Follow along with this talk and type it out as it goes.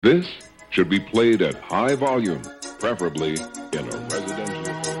This should be played at high volume, preferably in a residential.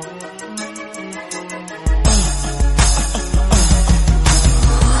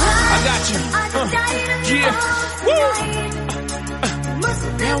 I got you. Yeah. Woo.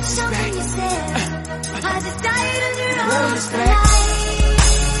 Bounce back. Bounce back.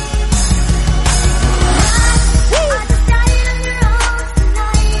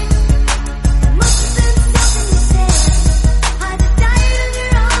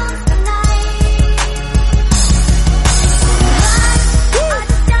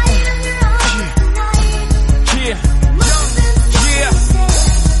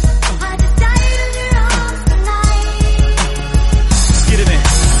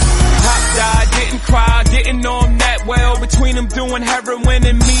 Between them doing heroin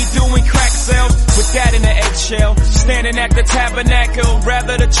and me doing crack sales, with that in the eggshell, standing at the tabernacle,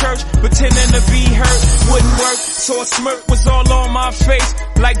 rather the church, pretending to be hurt, wouldn't work, so a smirk was all on my face,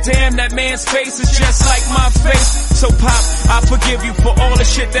 like damn, that man's face is just like my face. So Pop, I forgive you for all the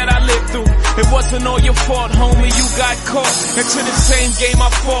shit that I lived through. It wasn't all your fault, homie, you got caught into the same game I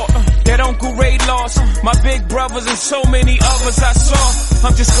fought, that Uncle Ray lost, my big brothers and so many others I saw.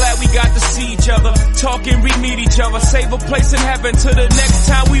 I'm just glad we got to see each other, talk and re-meet each other, save a place in heaven till the next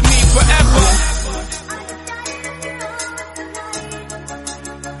time we meet forever.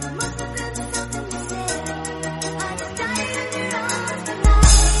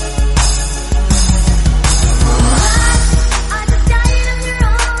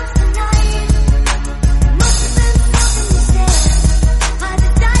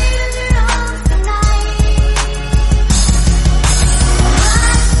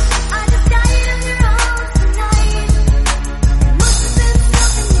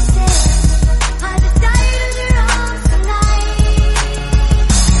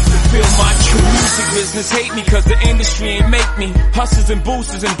 Hate me cause the industry ain't make me. Hustlers and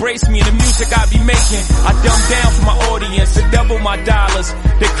boosters embrace me in the music I be making. I dumb down for my audience to double my dollars.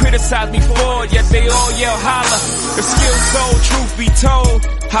 They criticize me for it, yet they all yell holla. If skills sold, truth be told,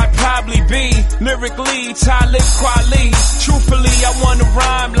 I'd probably be lyrically Talib Kweli. Truthfully, I wanna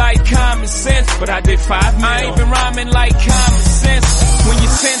rhyme like common sense, but I did 5 mil. I ain't been rhyming like common sense. When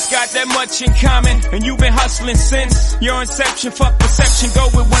your sense got that much in common, and you've been hustling since your inception, fuck perception, go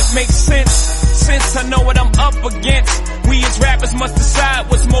with what makes sense. Since I know what I'm up against, we as rappers must decide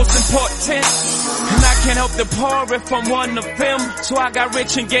what's most important. And I can't help to pour if I'm one of them. So I got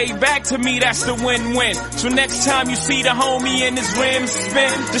rich and gave back to me, that's the win-win. So next time you see the homie in his rims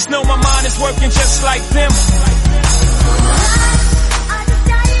spin, just know my mind is working just like them.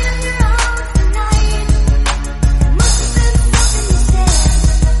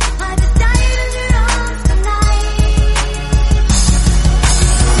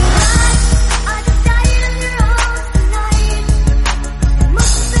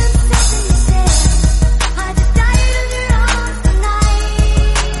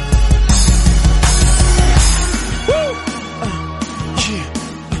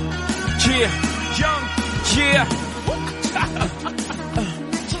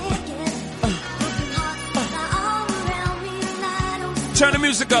 Turn the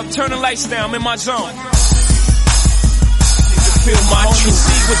music up, turn the lights down, I'm in my zone. Feel my truth.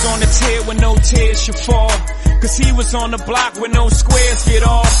 He was on the tear when no tears should fall, cause he was on the block when no squares get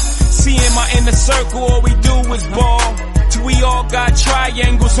off. Seeing my inner circle, all we do is ball, till we all got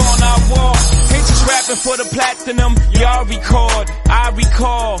triangles on our wall. Ain't just rapping for the platinum, y'all record, I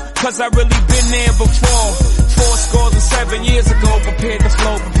recall, cause I really been there before. 7 years ago, prepared to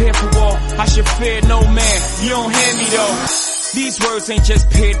flow, prepared for war. I should fear no man, you don't hear me though. These words ain't just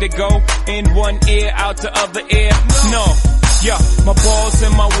paired to go in one ear, out the other ear. No, yeah, my balls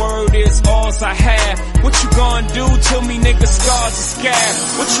and my word is alls I have. What you gonna do till me nigga scars are scared?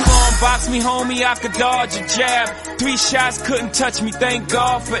 What you gonna box me, homie? I could dodge a jab. 3 shots couldn't touch me, thank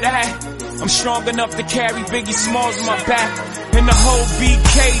God for that. I'm strong enough to carry Biggie Smalls on my back, and the whole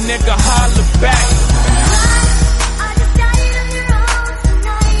BK nigga holler back.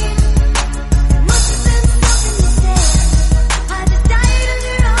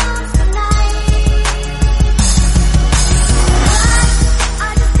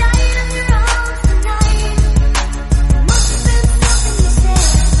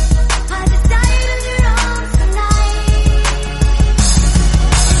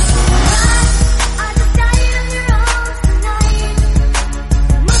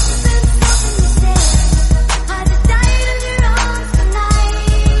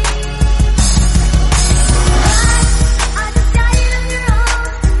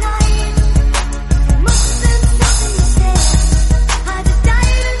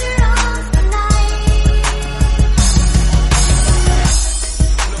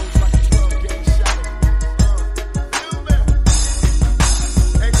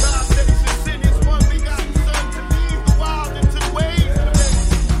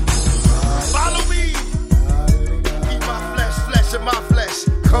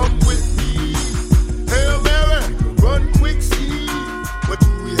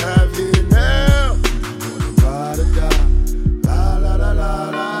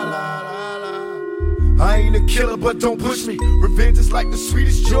 but don't push me. Revenge is like the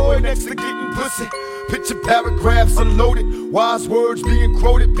sweetest joy next to getting pussy. Picture paragraphs unloaded, wise words being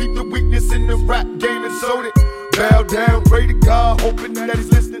quoted. Peep the weakness in the rap game and sold it. Bow down, pray to God, hoping that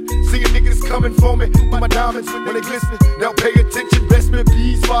he's listening. Seeing niggas coming for me, my diamonds when they glistening. Now pay attention, best man,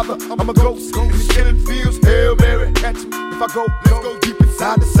 peace, father. I'm a ghost in these killing fields. Hail Mary, catch me if I go. Let's go deep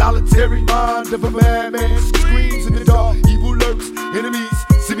inside the solitary mind of a madman. Screams in the dark, evil lurks, enemies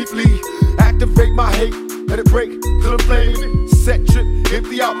see me flee. Activate my hate, let it break till I'm flaming. Set trip,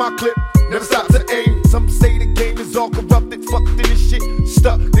 empty out my clip, never stop to aim. Some say the game is all corrupted, fucked in this shit.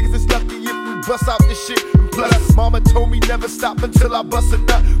 Stuck, niggas is lucky if we bust out this shit. And plus, mama told me never stop until I bust a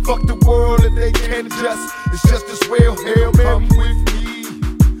nut. Fuck the world if they can't adjust. It's just as well. Hail Mary with me.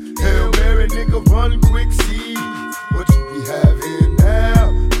 Hail Mary, nigga, run quick, see what you we have here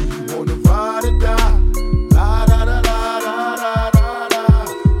now. Do you wanna ride or die? La da da da da da da da.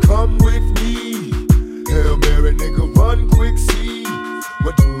 Come with me. Hail Mary, nigga, run quick, see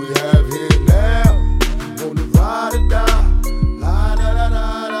what do we have here now. Do you wanna ride or die? La da da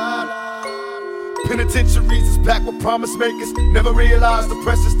da da da. Penitentiaries is packed with promise makers. Never realized the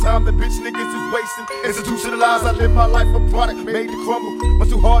precious time that bitch niggas is wasting. Institutionalized, I live my life a product made to crumble. Much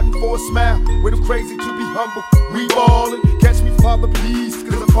too hardened for a smile, way too crazy to be humble. We ballin', catch me, Father, please,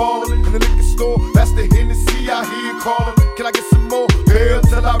 cause I'm fallin'. In the liquor store, that's the Hennessy I hear callin'. Can I get some more? Hell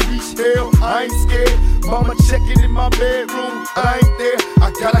till I reach hell, I ain't scared. Mama checking in my bedroom, I ain't there.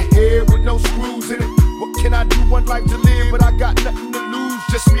 I got a head with no screws in it. What can I do? One life to live, but I got nothing to lose.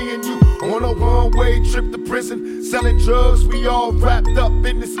 Just me and you on a one-way trip to prison. Selling drugs, we all wrapped up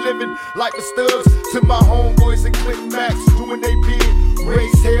in this living. Like the studs to my homeboys and Click Max, doing they bid.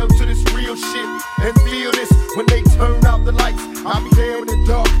 Raise hell to this real shit and feel this when they turn out the lights. I'll be there in the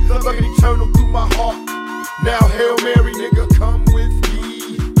dark, looking eternal through my heart. Now Hail Mary, nigga, come with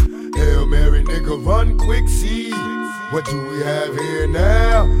me. Hail Mary, nigga, run quick, see what do we have here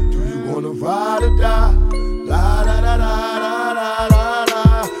now? Do you wanna ride or die? La da da da da da da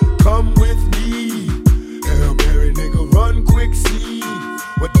da. Come with me. Hail Mary, nigga, run quick, see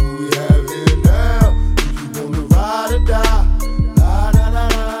what do we have here now? Do you wanna ride or die? La da da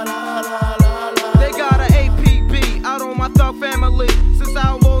da da da da. They got an APB out on my thug family. Since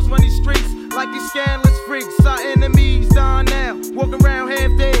outlaws run these streets like these scandalous freaks. Our enemies dying now, walking around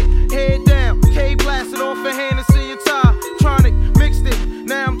half dead, head down. K blasted off a Hennessy and tie. Tronic mixed it,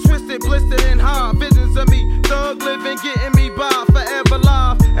 now I'm twisted, blistered and high. Visions of me, thug living, getting me by, forever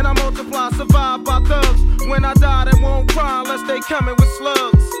live. And I multiply, survive by thugs. When I die, they won't cry unless they coming with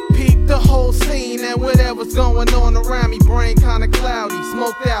slugs. Peep the whole scene and whatever's going on around me. Brain kinda cloudy,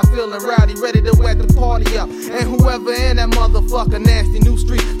 smoked out, feeling rowdy, ready to wet the party up. And whoever in that motherfucker, nasty new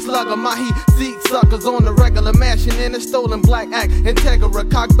street slugger, my heat seek suckers on the regular, mashing in a stolen black act. Integra,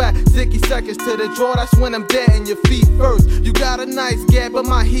 cock back, 60 seconds to the draw. That's when I'm dead in your feet first. You got a nice gap, but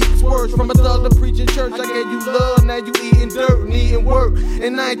my heat's worse. From a thug to preaching church, I gave you love, now you eating dirt, needing work.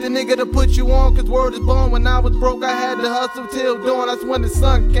 And I ain't the nigga to put you on, cause word is born. When I was broke, I had to hustle till dawn. That's when the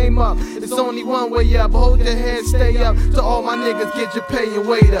sun came up. It's only one way up, hold your head, stay up. To all my niggas, get your pay and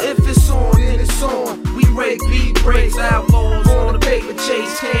wait up. If it's on, then it's on. We rake beat breaks, outlaws on the paper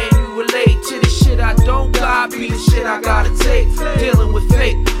chase. Can you relate to the shit I don't got? Be the shit I gotta take. Dealing with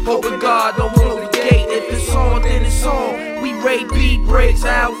fate, hoping God don't close the gate. If it's on, then it's on. We rake beat breaks,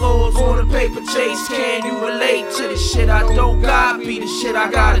 outlaws on the paper chase. Can you relate to the shit I don't got? Be the shit I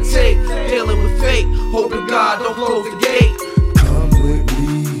gotta take. Dealing with fate, hoping God don't close the gate. Come with me.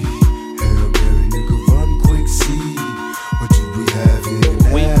 Hail Mary, nigga, run quick, see what do we have here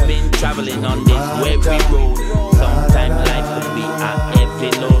now? We've been traveling on this weary road. Sometimes life could be a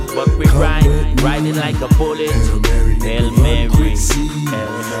heavy load, but we riding like a bullet. Hail Mary,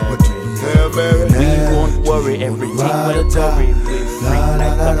 Hail Mary. we won't worry, everything will worry. We're free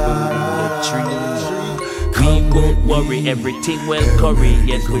like a bird in the tree. We won't worry, everything will curry.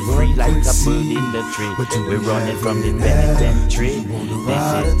 Yes, we're free like a bird in the tree. We're running from the penitentiary. This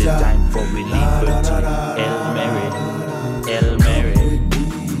is the time for we liberty. Hail Mary, Hail Mary.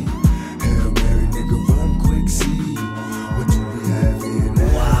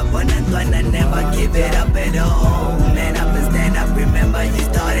 Gonna never give it up at all. Man up and stand up, remember you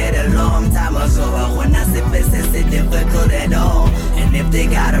started a long time ago. When I say business is difficult at all. And if they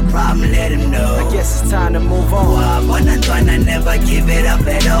got a problem, let them know. I guess it's time to move on. Gonna never give it up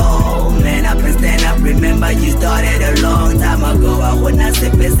at all. Man up and stand up, remember you started a long time ago. When I say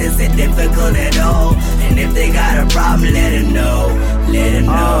business is difficult at all. And if they got a problem, let them know. Let them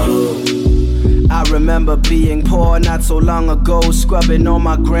know. I remember remember being poor not so long ago, scrubbing on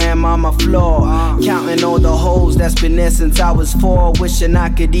my grandmama floor, counting all the holes that's been there since I was 4, wishing I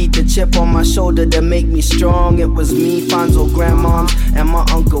could eat the chip on my shoulder to make me strong. It was me, Fonzo, grandmoms, and my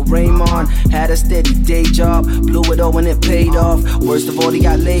uncle Raymond. Had a steady day job, blew it all when it paid off. Worst of all, he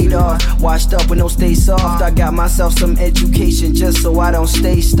got laid off, washed up with no stay soft. I got myself some education just so I don't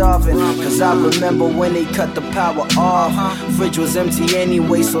stay starving, cause I remember when they cut the power off. Fridge was empty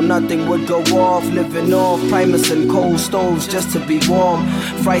anyway, so nothing would go off. Living off Primus and cold stoves just to be warm.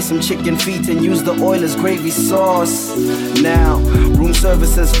 Fry some chicken feet and use the oil as gravy sauce. Now, room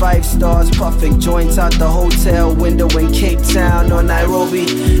service is 5 stars, puffing joints out the hotel window in Cape Town or Nairobi.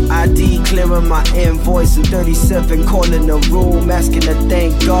 ID clearing my invoice in 37, calling the room, asking to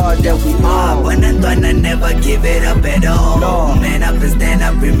thank God that we on. When I'm done, I never give it up at all. No. Man up and stand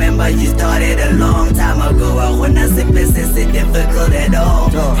up, remember you started a long time ago. I wanna say business is difficult at all.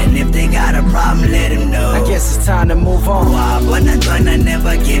 No. And if they got a problem, let them know. I guess it's time to move on. When I'm done, I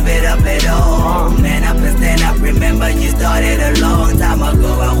never give it up at all. Man up and stand up, remember you started a long time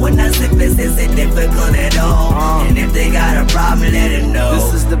ago. I wanna say business is difficult at all. And if they got a problem, let them know.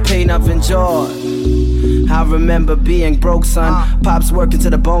 This is the pain I've enjoyed. I remember being broke, son. Pops working to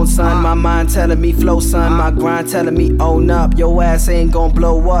the bone, son. My mind telling me flow, son. My grind telling me own up. Your ass ain't gon'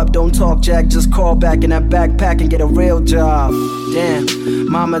 blow up. Don't talk, Jack, just crawl back in that backpack and get a real job. Damn,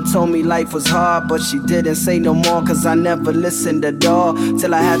 mama told me life was hard, but she didn't say no more, cause I never listened at all.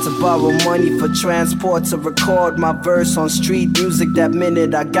 Till I had to borrow money for transport to record my verse on street music. That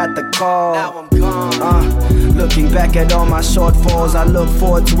minute I got the call. Now I'm gone. Looking back at all my shortfalls, I look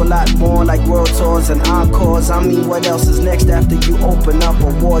forward to a lot more, like world tours and encores. I mean, what else is next after you open up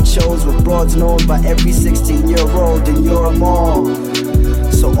award shows with broads known by every 16-year-old in your mall?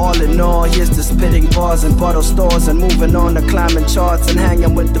 So all in all, here's to spitting bars and bottle stores, and moving on to climbing charts and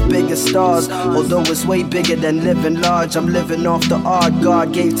hanging with the biggest stars. Although it's way bigger than living large, I'm living off the art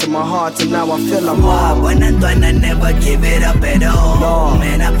God gave to my heart, and now I feel I'm hard. When I'm done, I never give it up at all. No.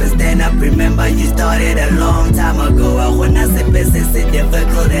 Man up and stand up, remember you started a long time ago. I wanna say business is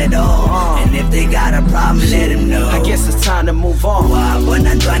difficult at all. And if they got a problem, let them know. I guess it's time to move on. When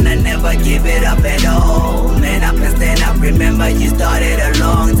I'm done, I never give it up at all. Man up and stand up, remember you started a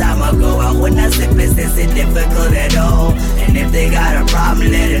long time ago. I wanna say business is difficult at all. And if they got a problem,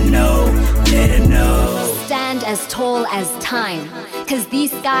 let them know. Let them know. Stand as tall as time, cause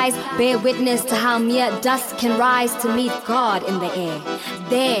these skies bear witness to how mere dust can rise to meet God in the air.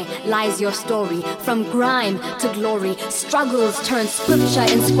 There lies your story, from grime to glory. Struggles turn scripture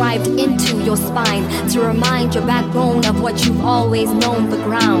inscribed into your spine, to remind your backbone of what you've always known. The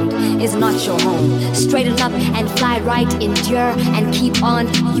ground is not your home. Straighten up and fly right, endure and keep on.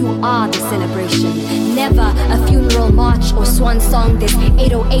 You are the celebration, never a funeral march or swan song. This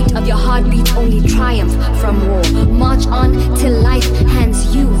 808 of your heartbeat, only triumph from war. March on till life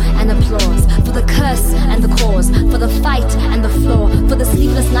hands you an applause, for the curse and the cause, for the fight and the flaw, for the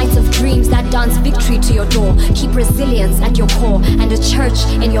sleepless nights of dreams that dance victory to your door. Keep resilience at your core and a church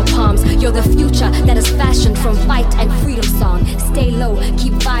in your palms. You're the future that is fashioned from fight and freedom song. Stay low,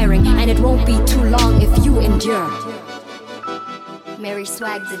 keep firing, and it won't be too long if you endure. Mary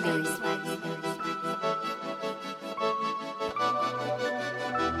Swagdalene.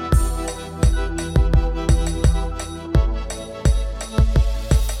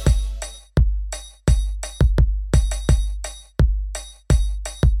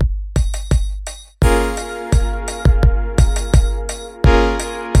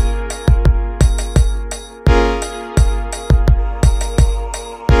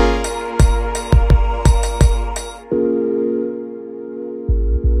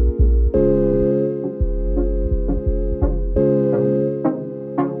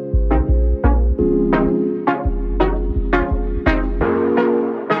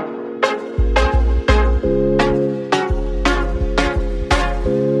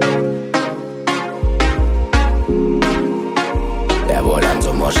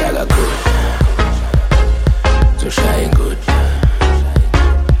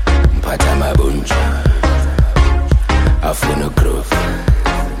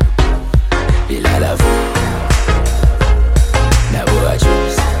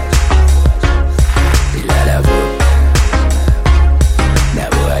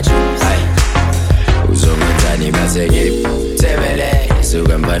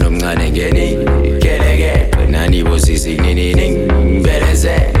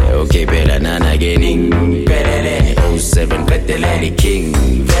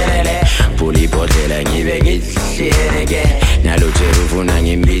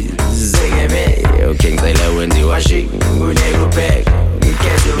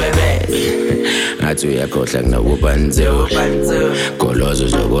 ngathi uyakhohlwa kunobubanzo Golozo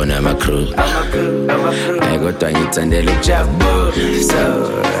uzobona ama-crew Hayi kodwa ngithandela ukujabula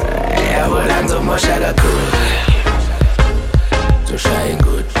So yabona ngizomosha kakhulu Zoshaya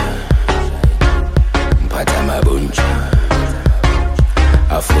ingudla Mphatha amabunja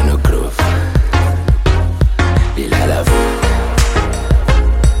Afuna ugroove Ilala fu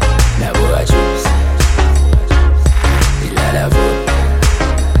Nabo ajuice Ilala fu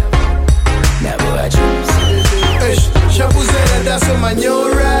Nabo ajuice Shabuzela dasa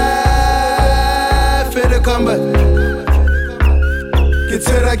manyora Fede combat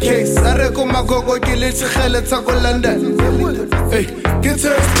Gitera case Areko magogo kilitsi khele tsako London Get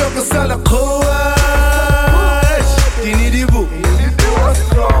her stuck a salad koa Dinidibu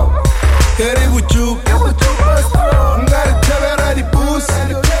Teribu chuk Ngari tabera di boost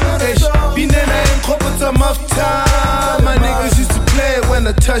Binena en kopata mafta My niggas used to play when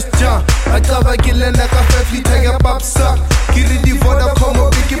I touched down I thought I get lenda ka fefli take a pop suck Kiri di voda como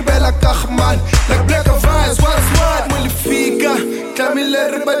Biggie Bella Kachman Like Black of Eyes, what's what? Mulifika Kamila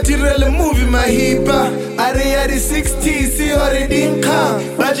ribatirele movie mahipa Ari 60, si already inka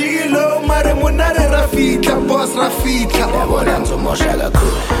Bajigi low mare munare rafika Boss rafika Yabona ngizomosha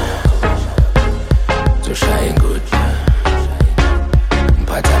kakhulu Zoshaya ingudla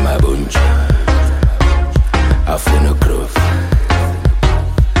Mphatha amabunja Afuna ugroove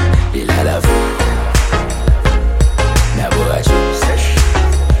Ilala fu Nabo ajuice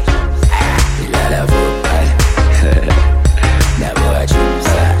Ilala fu Nabo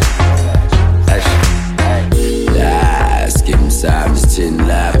ajuice Skim Sam's tin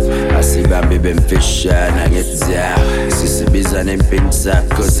lap Asibambi bemfishana ngetza Sisibiza nempinsa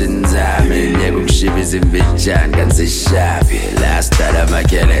kosinzami Nyeko kushibiza imbijani kansishabi La stada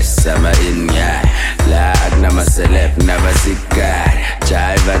makelesa ma inga La agnama selef nabasikari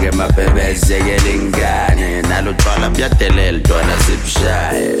Chaiva ke mapebeze ke lingani Nalo twala byatelele twana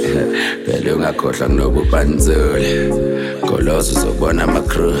sibshaye Phela ungakhohlwa kunobubanzuli Golozo uzobona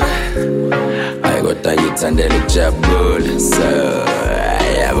ama-crew Hayi kodwa ngithandela ukujabula So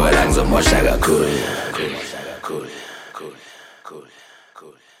yabona ngizomosha kakhulu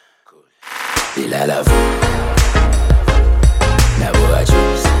Ilala fu Nabo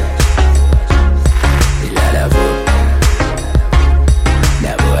ajuice Ilala fu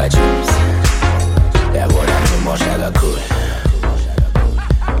Nabo ajuice Yabona ngizomosha kakhulu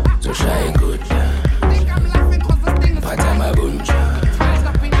Zoshaya ingudla Mphatha amabunja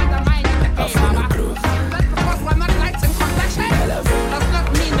Afuna ugroove Ilala fu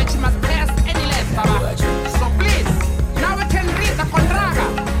So please, now we can read the contraga.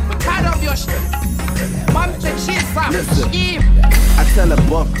 We're tired of your bump the cheese up. I tell her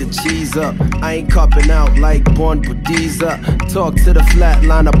bump the cheese up. I ain't copping out like Born Budiza. Talk to the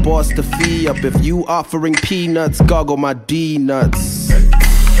flatliner, boss the fee up. If you offering peanuts, goggle my D-nuts.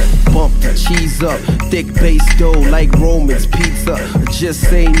 Bump the cheese up, thick base dough like Roman's pizza. Just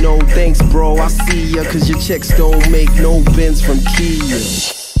say no thanks, bro. I see ya, cause your checks don't make no bins from Kia.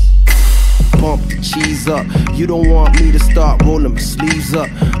 Bump the cheese up. You don't want me to start rolling my sleeves up.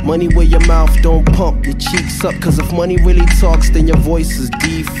 Money where your mouth don't pump your cheeks up. Cause if money really talks, then your voice is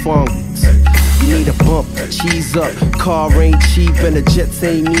defunct. You need to bump the cheese up. Car ain't cheap and the jets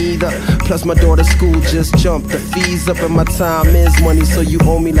ain't either. Plus my daughter's school just jumped the fees up. And my time is money, so you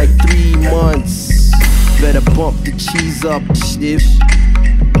owe me like 3 months. Better bump the cheese up, shit.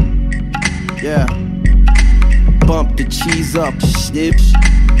 Yeah. Bump the cheese up, shit.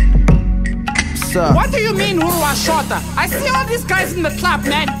 What do you mean, Urwa Shota? I see all these guys in the club,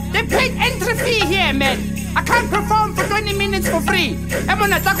 man. They paid entry fee here, man. I can't perform for 20 minutes for free. I'm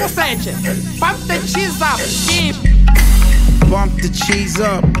on a taco search. Bump the cheese up, keep. Bump the cheese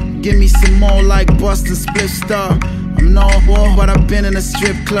up. Give me some more like Boston Split Star. I'm no war, but I've been in a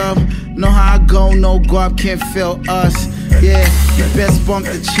strip club. Know how I go, no guap can't feel us. Yeah, you best bump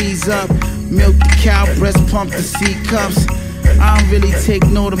the cheese up. Milk the cow, breast pump the C cups. I don't really take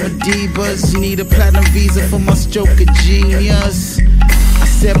note of my divas. You need a platinum visa for my stroke of genius. I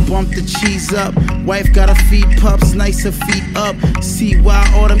said bump the cheese up. Wife got her feet pups, nice her feet up. See why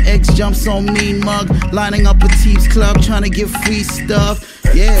all them ex jumps on mean mug. Lining up a Teams club, trying to get free stuff.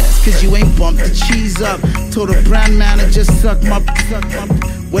 Yeah, it's cause you ain't bumped the cheese up. Told the brand manager suck my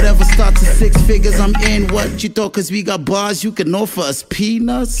whatever starts at 6 figures, I'm in. What you thought cause we got bars, you can offer us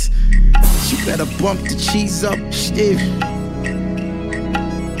peanuts? You better bump the cheese up, shit.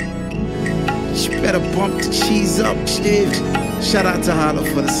 You better bump the cheese up, shit. Shout out to Harlow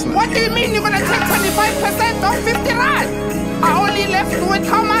for the song. What do you mean you're gonna take 25% off 50 rand? I only left with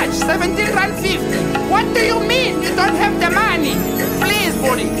how much? 17 rand 50. What do you mean you don't have the money? Please,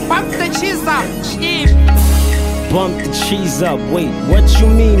 buddy, bump the cheese up, shit. Bump the cheese up, wait, what you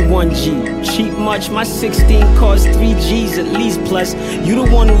mean 1G? Cheap much, my 16 costs 3 G's at least. Plus, you the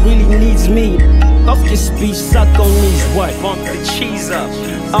one who really needs me. Off your speech, suck on these, what? Bump the cheese up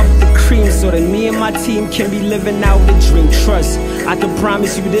the cream so that me and my team can be living out the dream. Trust, I can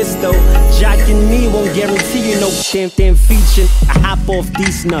promise you this though, Jack and me won't guarantee you no damn feature. I hop off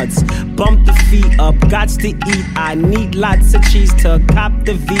these nuts, bump the feet up, gots to eat. I need lots of cheese to cop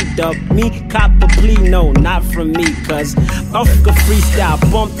the V-dub. Me cop a plea, no, not from me, cause off the freestyle,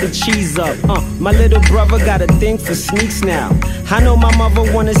 bump the cheese up. My little brother got a thing for sneaks now. I know my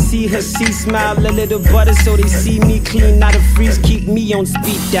mother wanna see her see smile, a little butter so they see me clean, not a freeze, keep me on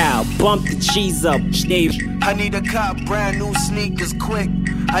speed dial. Bump the cheese up, Steve. I need a cop, brand new sneakers, quick.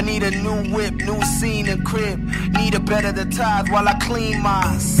 I need a new whip, new scene and crib. Need a better to tithe while I clean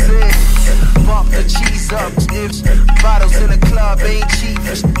my sins. Bump the cheese up, if bottles in the club ain't cheap.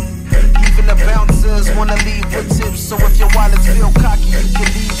 Even the bouncers wanna leave with tips. So if your wallets feel cocky, you can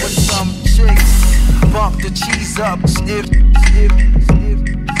leave with some chicks. Bump the cheese up, if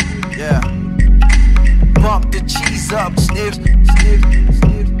yeah. Bump the cheese up, if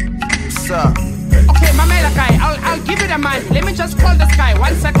what's up? Okay, my Malachi, I'll give you the man. Let me just call this guy,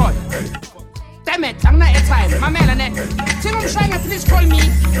 1 second. Damn it, I'm not at time. My Melanie, Tim Shanga, please call me.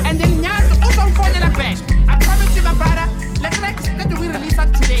 And then Nyaz, also phone in a back. I promise you, my brother, let we release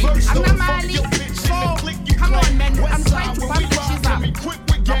that today. I'm not Mali, so come on, man. I'm trying to bump the cheese up.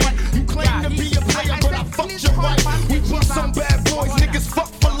 You claim to be a player, but I fucked your wife. We bust some bad boys, niggas fuck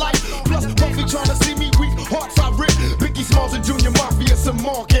for life. Plus, Buffy tryna see me weak, hearts I rip. Biggie Smalls and Junior Mafia, some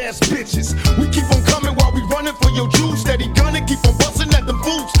mark ass bitches. We keep on coming while we running for your juice. Steady gunning, keep on busting at them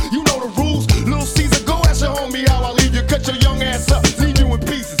fools. You know the rules. Little Caesar, go ask your homie how I leave you. Cut your young ass up, leave you in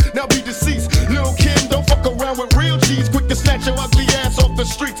pieces. Now be deceased. Lil' Kim, don't fuck around with real G's. Quick to snatch your ugly ass off the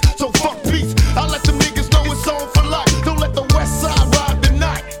streets. So fuck peace. I let them niggas know it's on for life. Don't let the West Side ride the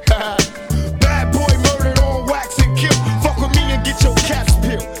night. Bad boy murdered on wax and kill. Fuck with me and get your cats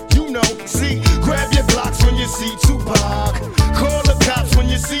peeled. You know, see, grab your Glocks when you see Tupac. Call the cops when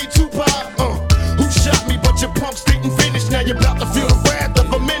you see Tupac. Who shot me but your pumps didn't finish. Now you're about to feel the wrath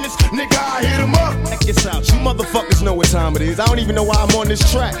of a menace. Nigga, I hit him up. Check this out, you motherfuckers know what time it is. I don't even know why I'm on this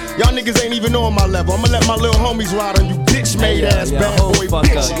track. Y'all niggas ain't even on my level. I'ma let my little homies ride on you bitch made ass bad boy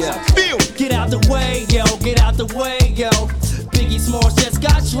bitches. Feel. Get out the way, yo, get out the way, yo. Biggie Smalls just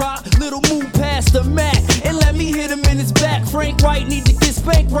got dropped. Little move past the Mac and let me hit him in his back. Frank White need to get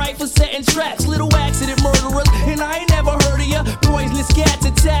spanked right for setting traps. Little accident murderers, and I ain't never heard of ya. Poisonous cats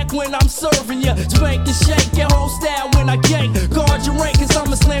attack when I'm serving ya. Spank and shake your whole style when I gank. Guard your rank, cause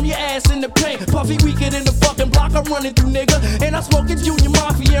I'ma slam your ass in the paint. Puffy weaker than the fucking block I'm running through, nigga. And I'm smoking Junior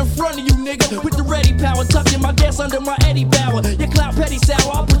Mafia in front of you, nigga. With the ready power, tucking my gas under my Eddie Bauer. Your clout petty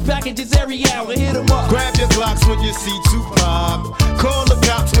sour, I'll push packages every hour. Hit 'em up. Grab your Glocks when you see Tupac. Call the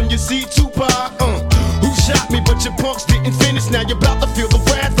cops when you see Tupac. Who shot me but your punks didn't finish. Now you're about to feel the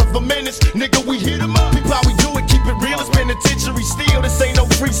wrath of a menace. Nigga, we hit 'em up. Peep how we do it, keep it real. It's penitentiary steel. This ain't no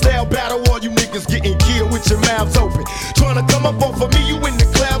freestyle battle. All you niggas getting killed with your mouths open. Tryna come up off of me, you in the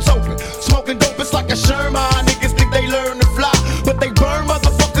clouds open. Smoking dope, it's like a Sherman. Niggas think they learn to fly, but they burn,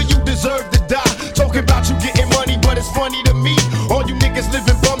 motherfucker, you deserve to die. Talking about you getting money, but it's funny to me. All you niggas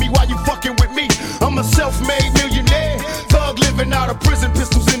living bummy while you fucking with me. I'm a self-made millionaire. Thug living out of prison,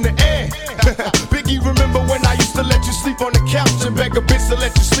 pistols in the air. Biggie, remember when I used to let you sleep on the couch and beg a bitch to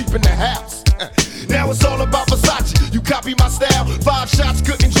let you sleep in the house? Now it's all about Versace. You copy my style. 5 shots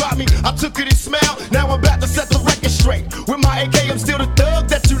couldn't drop me. I took it and smiled. Now I'm about to set the record straight. With my AK, I'm still the thug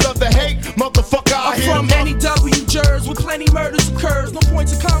that you love to hate. Motherfucker, I hear I'm from NEW Jersey, with plenty murders occurs. No point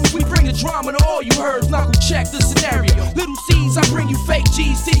to comments, we bring the drama to all you heard. Knuckle check the scenario. Little C's, I bring you fake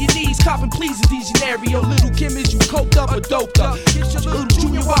G's to your knees. Copping pleasing DeGenario. Little Kim, is you coked up or doped up? Get your little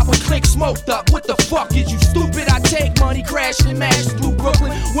Junior Whopper click smoked up. What the fuck is you stupid? I take money, crashing and mashing through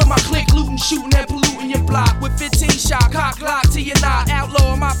Brooklyn. With my click looting, shooting and polluting your block. With 15 shot, cock lock to your knot.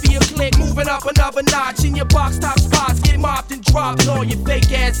 Outlaw mafia click, moving up another notch. In your box top spots, get mopped and dropped. All your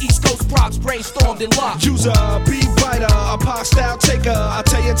fake ass East Coast props brainstormed and locked. User, beat biter, a pop style taker. I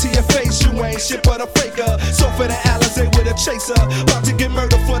tell you to your face, you ain't shit but a faker. So for the Alizé with a chaser, about to get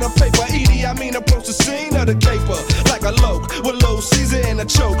murdered for the paper. Edie, I mean approach the scene of the caper like a loke with low Caesar and a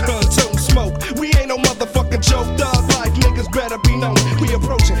choke. Toting smoke, we ain't no motherfucking joke. Thug life niggas better be known. We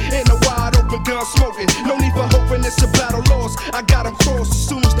approaching in a wide open gun smoking. No need for hoping it's a battle lost. I got 'em crossed as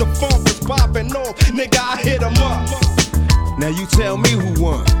soon as the funk is popping off. Nigga, I hit 'em up. Now you tell me who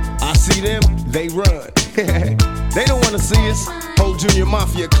won. I see them, they run. They don't wanna see us. Whole Junior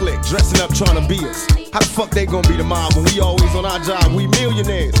Mafia clique, dressing up trying to be us. How the fuck they gonna be the mob when we always on our job? We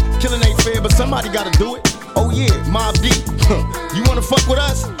millionaires. Killing ain't fair, but somebody gotta do it. Oh yeah, Mob Deep. You wanna fuck with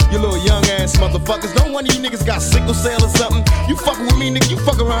us? You little young ass motherfuckers. Don't one of you niggas got sickle cell or something? You fucking with me, nigga, you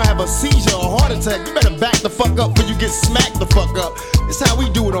fuck around, have a seizure or a heart attack. You better back the fuck up before you get smacked the fuck up. It's how we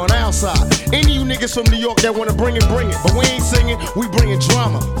do it on our side. Any of you niggas from New York that wanna bring it, bring it. But we ain't singing, we bringing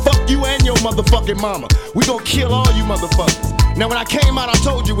drama. Fuck you and your motherfucking mama. We gon' kill all you motherfuckers. Now when I came out, I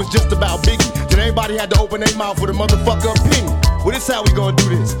told you it was just about Biggie. Then everybody had to open their mouth with a motherfucker opinion. Well, this how we gonna do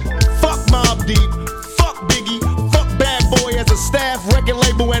this. Fuck Mobb Deep, fuck Biggie, fuck Bad Boy as a staff, record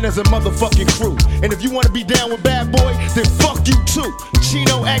label, and as a motherfucking crew. And if you wanna be down with Bad Boy, then fuck you too.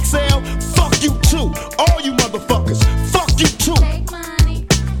 Chino XL, fuck you too. All you motherfuckers, fuck you too.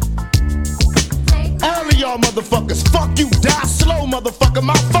 All of y'all motherfuckers, fuck you, die slow, motherfucker.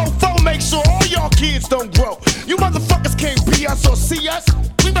 My fofo make sure all y'all kids don't grow. You motherfuckers can't be us or see us.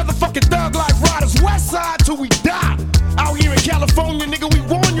 We motherfucking thug life riders, west side till we die. Out here in California, nigga, we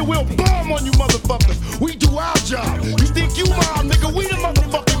warn you, we'll bomb on you motherfuckers. We do our job. You think you mob, nigga, we the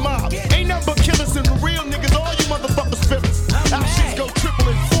motherfucking mob. Ain't nothing but killers and the real niggas, all you motherfuckers feelings. Our shits go triple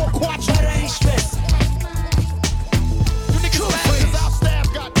and four quadruple. But I ain't stressed. You niggas laughing, our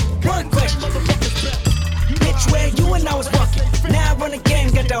staff got one question. Bitch, where you and I was walking. Now I run the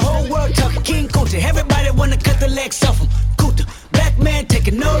game, got the whole world talking. King Kunta, everybody wanna cut the legs off him. Kunta, black man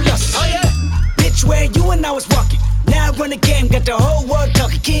taking no losses. Oh yeah. Bitch, where you and I was walking. Now I run the game, got the whole world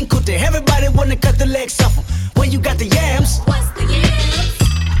talking. King Kunta, everybody wanna cut the legs off him. When you got the yams. What's the yams?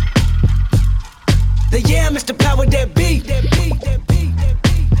 The yam is the power that beat.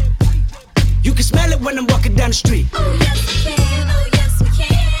 You can smell it when I'm walking down the street. Oh yes we can, oh yes we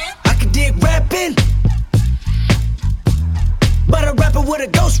can. I can dig rapping, but a rapper with a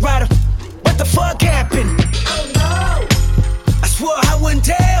ghost rider. What the fuck happened? Oh no. I swore I wouldn't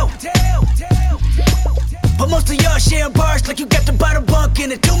tell. But most of y'all sharing bars like you got the bottle bunk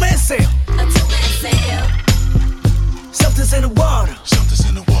in a two-man sale. A two-man sale. Something's in the water. Something's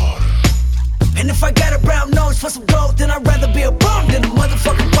in the water. And if I got a brown nose for some gold, then I'd rather be a bum than a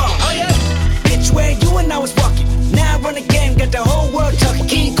motherfucking bum. Oh yeah. Bitch, where you and I was walking. Now I run the game, got the whole world talking.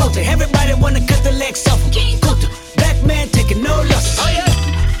 King Kunta, everybody wanna cut the legs off him. King Kunta, black man taking no losses. Oh yeah.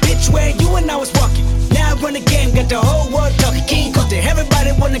 Bitch, where you and I was walking. Now I run the game, got the whole world talking. King Kunta,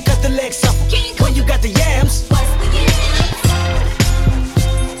 everybody wanna cut the legs off him. When you got the yams. What's the yams?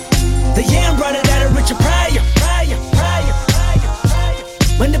 The yam brought it out of Richard Pryor.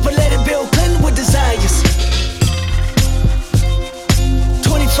 Manipulated Bill Clinton with desires.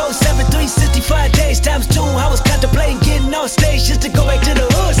 24/7, 365 days times 2. I was contemplating getting off stage just to go back to the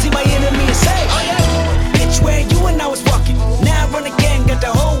hood, see my enemy and say, oh yeah. Bitch, where you and I was walking. Now I run the game, got the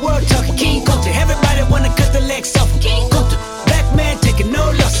whole world talking. King Kunta, everybody wanna cut the legs off him. King Kunta, black man taking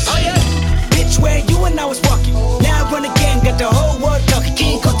no losses. Oh yeah. Bitch, where you and I was walking. Now I run the game, got the whole world talking.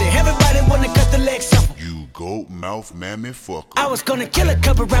 King Kunta, everybody wanna cut the legs off him. Goat mouth mammy fucker. I was gonna kill a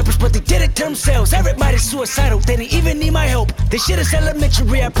couple rappers, but they did it to themselves. Everybody's suicidal, they didn't even need my help. This shit is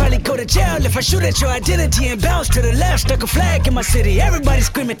elementary, I'd probably go to jail if I shoot at your identity and bounce to the left. Stuck a flag in my city, everybody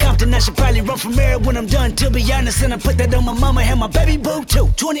screaming Compton. I should probably run from here when I'm done, to be honest. And I put that on my mama and my baby boo too.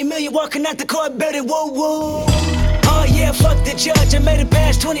 20 million walking out the court, better whoa whoa. Oh yeah, fuck the judge, I made it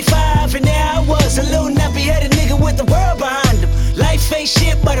past 25. And there I was, a little nappy-headed nigga with the world behind him. Life ain't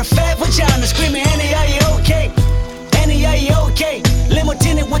shit but a fat vagina. Screaming, Annie, are you okay? Annie, are you okay? Limo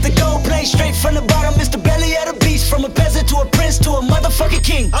tinted with the gold plate, straight from the bottom. It's the belly of the beast. From a peasant to a prince to a motherfucking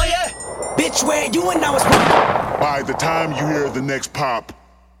king. Oh yeah. Bitch, where you and I was walking. By the time you hear the next pop,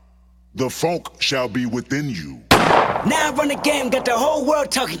 the funk shall be within you. Now I run the game, got the whole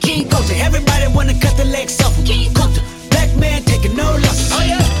world talking. King Kunta, everybody wanna cut the legs off him. King Kunta, black man taking no losses. Oh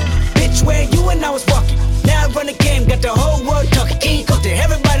yeah. Bitch, where you and I was walking. Now I run the game, got the whole world talking. King Kunta,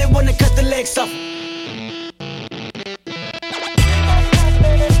 everybody wanna cut the legs off him.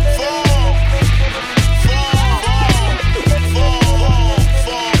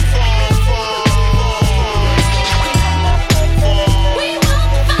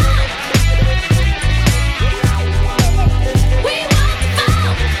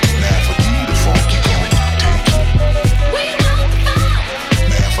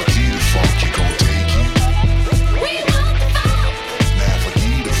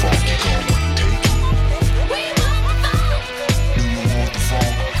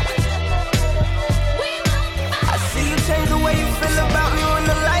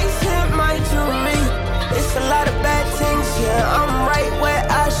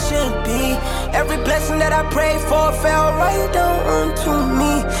 That I prayed for fell right down onto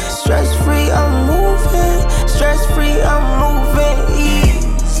me. Stress free, I'm moving. Stress free, I'm moving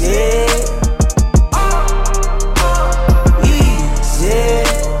easy. Easy.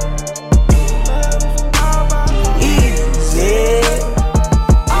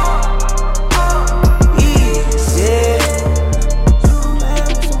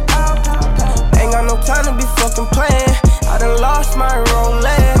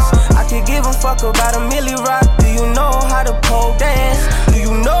 fuck about a milli rock. Do you know how to pole dance? Do you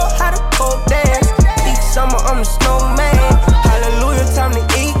know how to pole dance? Each summer I'm the snowman. Hallelujah, time to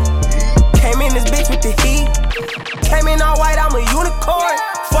eat. Came in this bitch with the heat. Came in all white, I'm a unicorn.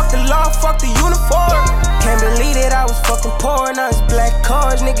 Fuck the law, fuck the uniform. Can't believe that I was fucking poor. Now it's black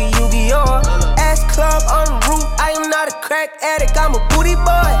cars, nigga, you be on. Ass club on the roof, I am not a crack addict, I'm a booty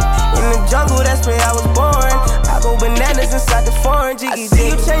boy. In the jungle, that's where I was born. I go bananas inside the foreign jiggy. I see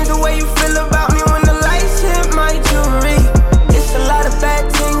you change the way you feel about me when the lights hit my jewelry. It's a lot of bad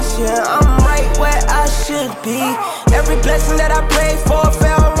things, yeah, I'm right where I should be. Every blessing that I prayed for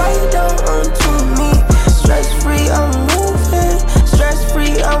fell right down onto me. Stress free, I'm moving. Stress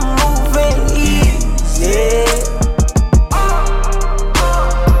free, I'm moving easy.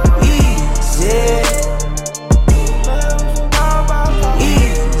 Easy.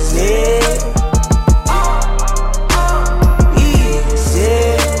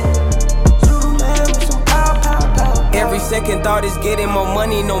 Second thought is getting more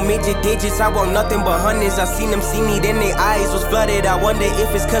money, no midget digits. I want nothing but hundreds. I seen them see me, then their eyes was flooded. I wonder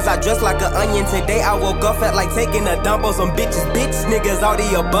if it's cause I dress like an onion. Today I woke up fat like taking a dump on some bitches. Bitch, niggas all the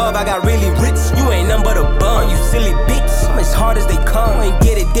above. I got really rich. You ain't nothing but a bum, you silly bitch. I'm as hard as they come, ain't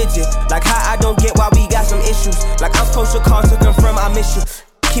get it, did you? Like how I don't get why we got some issues. Like I'm supposed to call to confirm I miss you.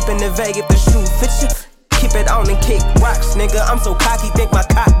 Keeping it vague if the shoe fits you. Keep it on and kick rocks, nigga. I'm so cocky, think my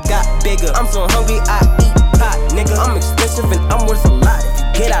cock got bigger. I'm so hungry, I eat pot, nigga. I'm expensive and I'm worth a lot.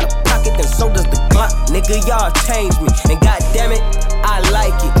 If you get out of pocket, then so does the Glock. Nigga, y'all changed me, and goddamn it, I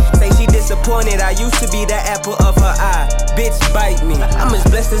like it. Say she disappointed, I used to be the apple of her eye. Bitch, bite me. I'm as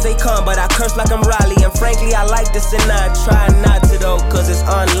blessed as they come, but I curse like I'm Riley. And frankly, I like this and I try not to though, cause it's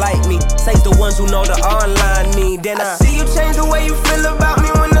unlike me. Say's the ones who know the online me. Then I see you change the way you feel about me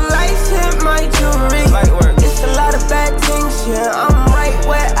when the lights hit my jewelry. It's a lot of bad things, yeah, I'm right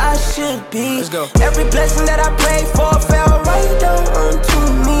where I should be. Let's go. Every blessing that I prayed for fell right down onto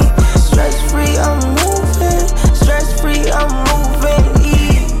me. Stress free, I'm moving. Stress free, I'm moving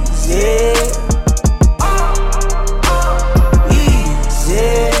easy.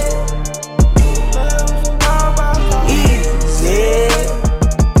 Easy.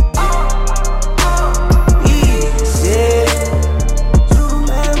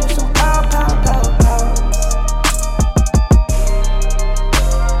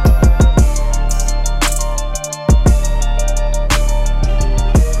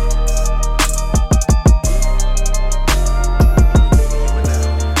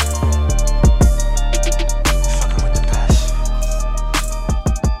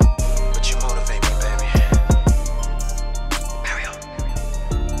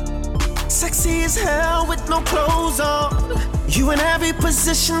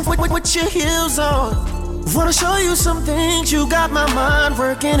 Position with your heels on. Wanna show you some things, you got my mind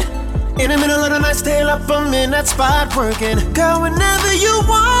working. In the middle of the night, still up, I'm in that spot working. Girl, whenever you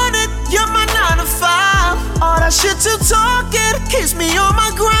want it, you're my 9 to 5. All that shit you talking keeps me on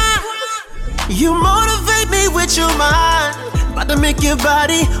my grind. You motivate me with your mind, about to make your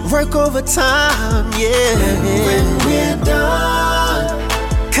body work overtime, yeah. When we're done,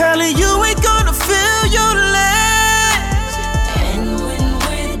 Curly, you ain't gonna feel your legs.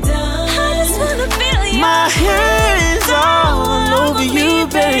 My hands all over you,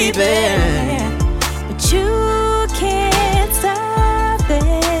 baby. But you can't stop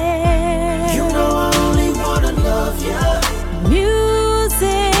it. You know I only wanna love you.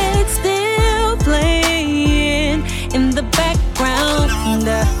 Music still playing in the background,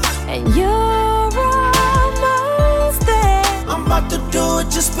 and you're almost there. I'm about to do it,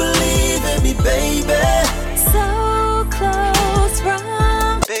 just believe in me, baby. So close from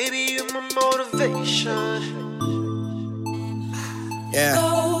baby, you're my motivation. Yeah.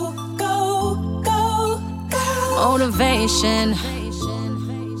 Go, go, go, go. Motivation.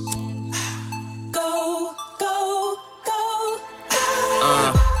 Go, go, go,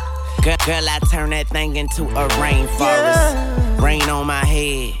 go. Girl, I turn that thing into a rainforest. Yeah. Rain on my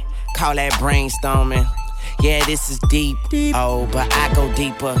head, call that brainstorming. Yeah, this is deep. Oh, but I go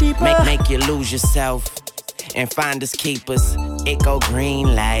deeper. Make you lose yourself and find us keepers. It go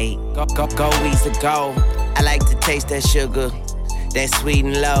green light. Go easy, go. I like to taste that sugar, that sweet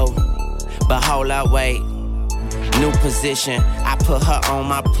and low. But hold up, wait. New position, I put her on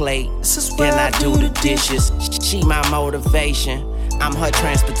my plate. Then I do the dishes. She my motivation, I'm her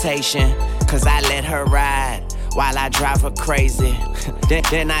transportation. Cause I let her ride while I drive her crazy.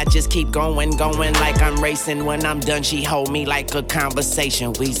 Then I just keep going like I'm racing. When I'm done, she hold me like a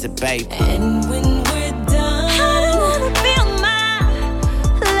conversation. We's a baby. And when we're done, I don't wanna feel my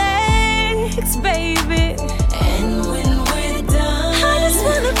legs, baby. And when we're done, I just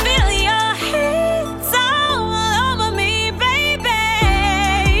wanna feel your hair.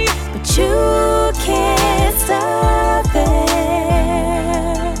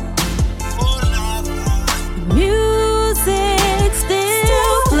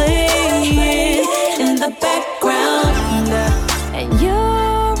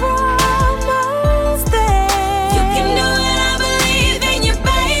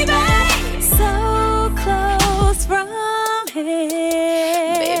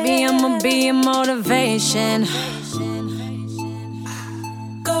 I'ma be a motivation.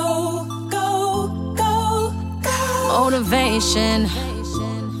 Go, go, go, go. Motivation.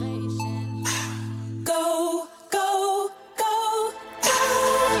 Go, go, go, go.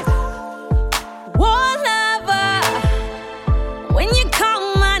 One lover, when you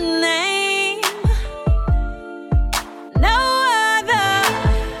call my name, no other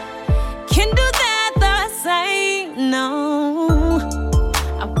can do that the same. No,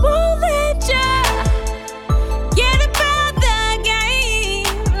 I won't let you get about the game.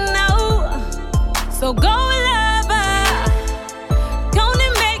 No, so go lover, gonna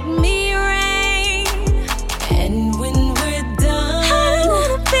make me rain. And when we're done, I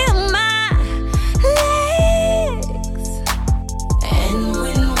wanna feel my legs. And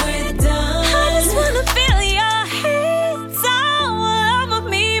when we're done, I just wanna feel your hands all over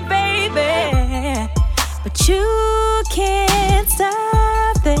me, baby. But you can't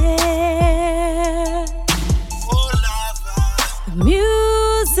stop there. The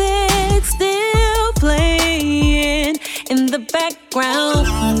music's still playing in the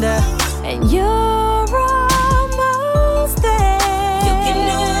background, and you're almost there. You can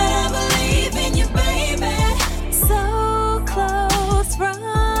know that I believe in you, baby. So close from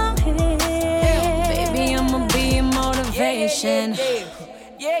here, baby. I'ma be a motivation.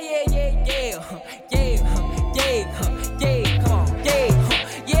 Yeah, yeah, yeah, yeah, yeah, yeah, yeah, come on, yeah,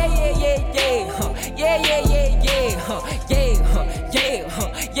 yeah, yeah, yeah, yeah, yeah,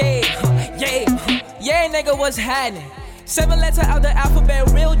 yeah, yeah, nigga, what's happening? 7 letter out the alphabet,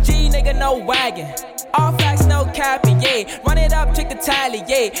 real G, nigga, no wagon. All facts, no capping, yeah. Run it up, check the tally,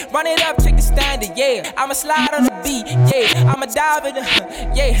 yeah. Run it up, check the standard, yeah. I'ma slide on the beat, yeah. I'ma dive in the,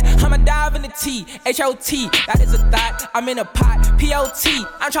 yeah. I'ma dive in the T, H-O-T. That is a thought, I'm in a pot, P-O-T.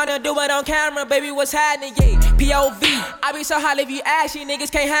 I'm tryna do it on camera, baby, what's happening, yeah. P-O-V. I be so hot if you ask, you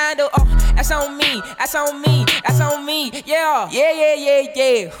niggas can't handle. Oh, that's on me, that's on me, that's on me, yeah. Yeah, yeah, yeah,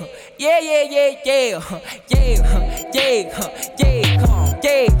 yeah. Yeah, yeah, yeah, yeah. Yeah, yeah, yeah, come on,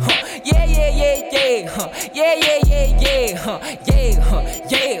 yeah. Yeah, yeah, yeah, yeah. Yeah, yeah, yeah, yeah.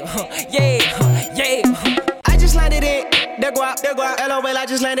 Yeah, yeah. I just landed in, there go out, LOL, I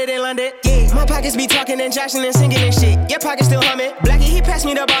just landed in London. Yeah, my pockets be talking and joshing and singing and shit. Your pockets still humming. Blackie, he passed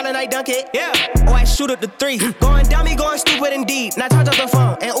me the ball and I dunk it. Yeah, oh, I shoot up the 3. Going dummy, going stupid indeed. Now charge up the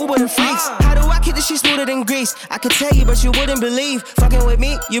phone and Uber the freaks. How do I keep this shit smoother than grease? I could tell you, but you wouldn't believe. Fucking with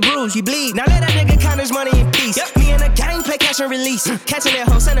me, you bruise, you bleed. Now let that nigga count his money in peace. Me and the gang play catch and release. Catching that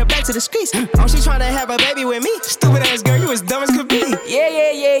hoe, send her back to the streets. Oh, she tryna have a baby with me. Stupid ass girl, you as dumb as could be. Yeah,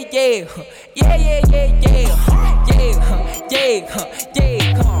 yeah, yeah, yeah. Yeah, yeah, yeah, yeah. Yeah, yeah,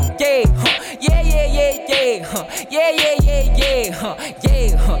 come on, yeah, yeah, yeah, yeah, yeah,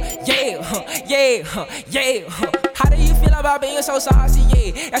 yeah, yeah. How do you feel about being so saucy,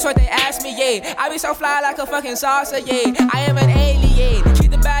 yeah? That's what they ask me, yeah. I be so fly like a fucking saucer, yeah. I am an alien.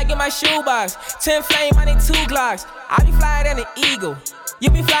 Keep the bag in my shoebox. 10 flame, I need 2 Glocks. I be flying than an eagle. You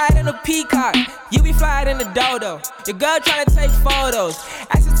be flying in a peacock. You be flying in a dodo. Your girl tryna take photos.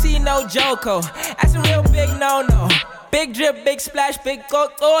 That's a T, no Joko. That's a real big no-no. Big drip, big splash, big go,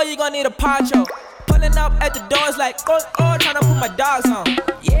 oh, you gon' need a poncho. Pulling up at the doors like, oh, tryna put my dogs on.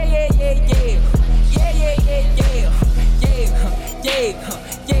 Yeah, yeah, yeah, yeah. Yeah, yeah, yeah, yeah. Yeah, yeah,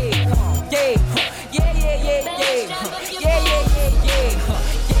 yeah, come on, yeah. Yeah, yeah, yeah, yeah. Yeah, yeah, yeah, yeah.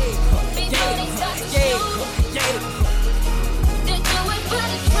 Yeah, yeah, yeah.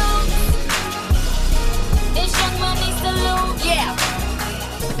 It's Young Money Salute. Yeah.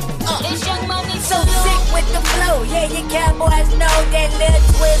 It's Young Money So sick with the flow, yeah, you cowboys know that little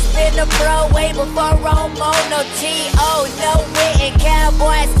twist been a pro way before Romo, no T.O., no written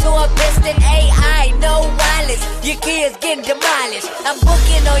cowboys to a piston AI, no wireless, your kids getting demolished. I'm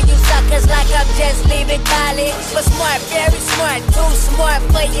booking on you suckers like I'm just leaving college. But smart, very smart, too smart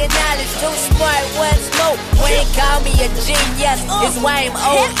for your knowledge, too smart, what's more? Wayne call me a genius, it's why I'm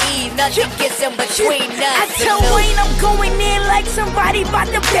OE, nothing gets in between us. I tell Wayne I'm going in like somebody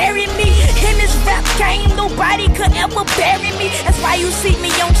about to bury me. In this rap game, nobody could ever bury me. That's why you see me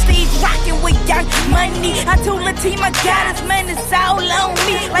on stage rocking with Young Money. I told the team I got us, man, it's all on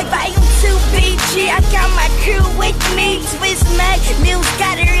me. Like Volume 2 BG, I got my crew with me. Swiss Mac, News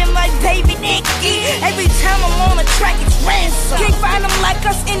got her in my baby Nicky. Every time I'm on a track, it's ransom. Can't find them like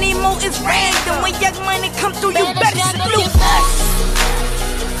us anymore, it's random. When Young Money come through, you better salute us.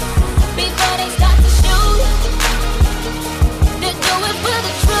 Before they start to shoot, they do it for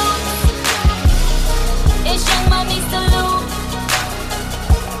the truth. It's Young Money Salute.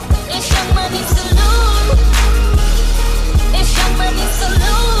 It's Young Money Salute. It's Young Money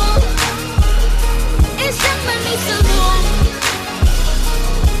Salute. It's Young Money Salute.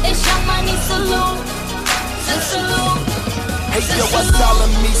 It's Young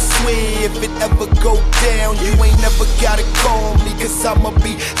swear if it ever go down, you ain't never gotta call me, cause I'ma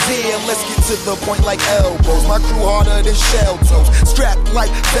be there. Let's get to the point like elbows. My crew harder than shell toes, strapped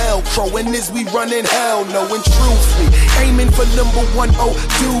like Velcro, and as we running hell no. And truthfully, aiming for number 1, oh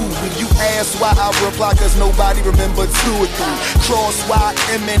dude. You ask why I reply, cause nobody remember 2 or 3. Cross why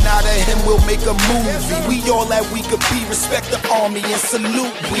M and out of him we'll make a movie. We all that we could be, respect the army and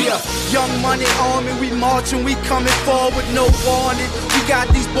salute. Yeah, Young Money Army, we marching, we coming forward, no warning. We got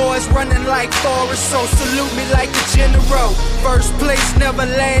these boys running like Forrest, so salute me like a general. First place never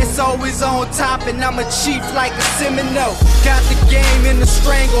lasts, always on top, and I'm a chief like a Seminole. Got the game in the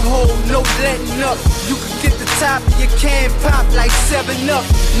stranglehold, no letting up. You can get the top of your can pop like 7-Up.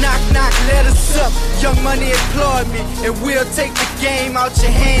 Knock, knock, let us up. Young Money applaud me, and we'll take the game out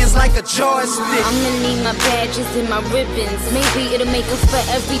your hands like a joystick. I'ma need my badges and my ribbons. Maybe it'll make up for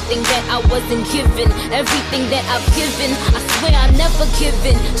everything that I wasn't given, everything that I've given. I swear I never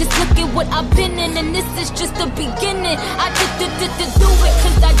given. Just look at what I've been in, and this is just the beginning. I did do it,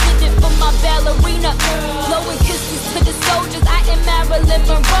 cause I did it for my ballerina. Blowing kisses to the soldiers, I am Marilyn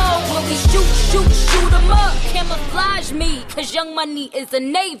Monroe. When we shoot 'em up, camouflage me, cause Young Money is a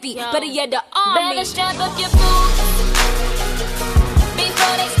Navy, better yet the Army. Better strap up your boots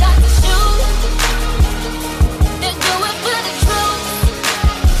before they start to shoot. They do it for the truth.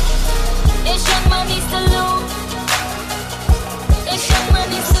 It's Young Money salute. It's Young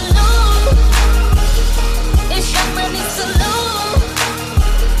Money salute. It's Young Money salute.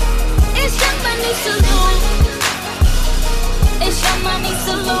 It's Young Money salute. It's Young Money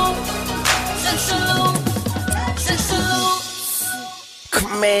salute. Salute.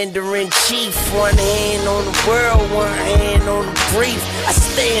 Commander-in-Chief, one hand on the world, one hand on the brief. I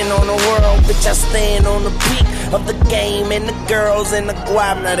stand on the world, bitch, I stand on the peak of the game and the girls and the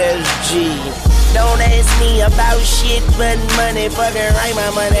guap, now there's G. Don't ask me about shit but money. Fucking write my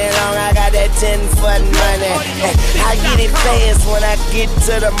money long, I got that 10-foot money. I get it fast when I get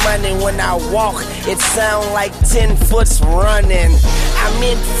to the money. When I walk, it sound like 10 foot's running. I'm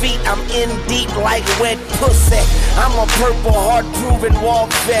in feet, I'm in deep like wet pussy. I'm a Purple Heart proven war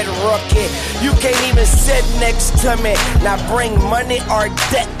vet rookie. You can't even sit next to me. Now bring money or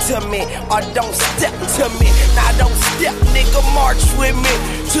debt to me, or don't step to me. Now don't step, nigga, march with me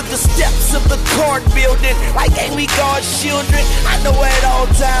to the steps of the court building. Like ain't we God's children? I know at all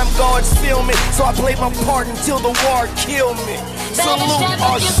time God's feel me, so I play my part until the war kill me. Salute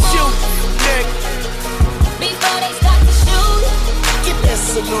or shoot, nigga. Before they start to shoot, get that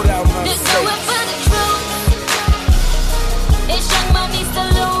salute out my they face. do it for the truth. It's Young Money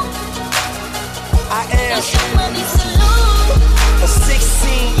salute. I am It's Young Money salute. a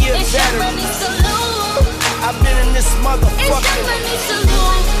 16-year It's Young veteran. Money salute. I've been in this It's Young motherfucking Money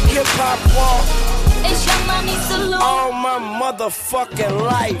salute. hip-hop war It's Young Money salute. all my motherfucking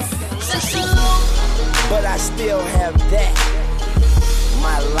life. Salute. But I still have that,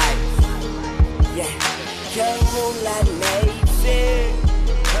 my life. Yeah, Young Moonlight Navy.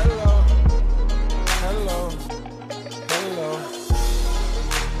 Hello, hello, hello,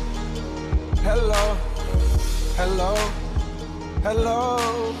 hello, hello, hello.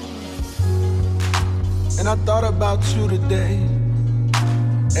 And I thought about you today.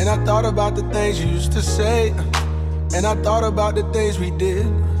 And I thought about the things you used to say. And I thought about the things we did.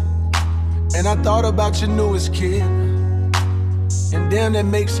 And I thought about your newest kid. And damn, that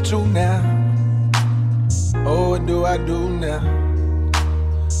makes 2 now. Oh, what do I do now?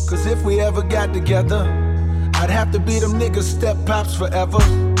 Cause if we ever got together, I'd have to be them niggas step pops forever.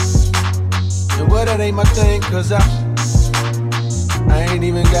 And well, that ain't my thing, cause I ain't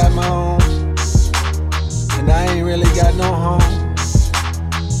even got my own. And I ain't really got no home,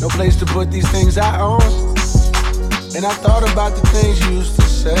 no place to put these things I own. And I thought about the things you used to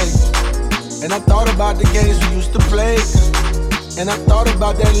say. And I thought about the games we used to play. And I thought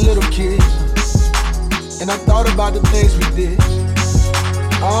about that little kid. And I thought about the things we did.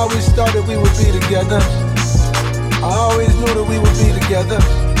 I always thought that we would be together. I always knew that we would be together.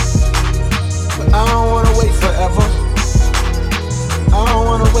 But I don't wanna wait forever. I don't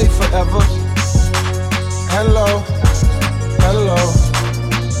wanna wait forever. Hello, hello,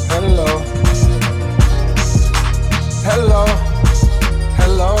 hello, hello,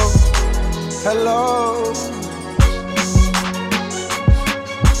 hello, hello.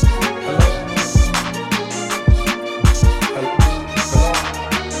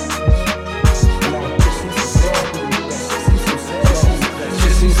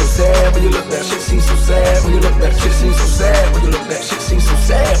 When you look back, shit seems so sad. When you look back, shit seems so sad. When you look back, shit seems so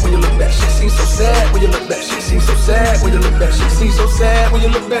sad. When you look back, shit seems so sad. When you look back, shit seems so sad. When you look back, shit seems so sad. When you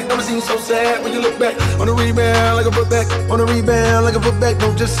look back, never seems so sad. When you look back on the rebound like a foot back, on the rebound like a foot back.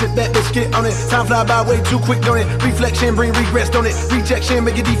 Don't just sit back, let's get on it. Time fly by way too quick, don't it? Reflection bring regrets, don't it? Rejection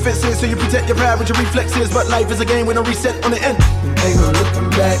make your defenses, so you protect your pride with your reflexes. But life is a game with no reset on the end. Ain't no looking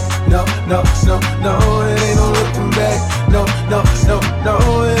back, no, no, no, no. It ain't no looking back, no, no, no, no.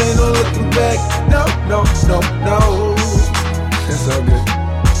 It ain't no looking back, no, no, no, no. That's all good.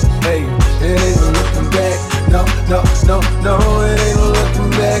 Hey, it ain't no looking back, no, no, no, no. It ain't no looking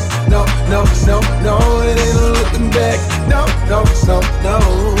back, no, no, no, no. It ain't no looking back, no, no, no, no.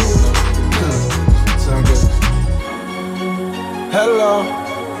 It's all good. Hello,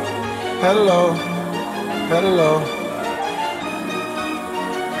 hello, hello,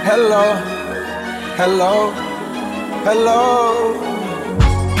 hello, hello, hello.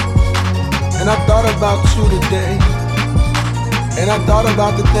 And I thought about you today. And I thought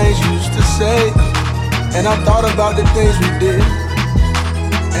about the things you used to say. And I thought about the things we did.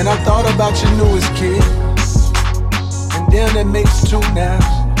 And I thought about your newest kid. And then that makes two now.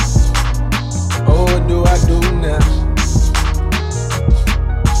 Oh, what do I do now?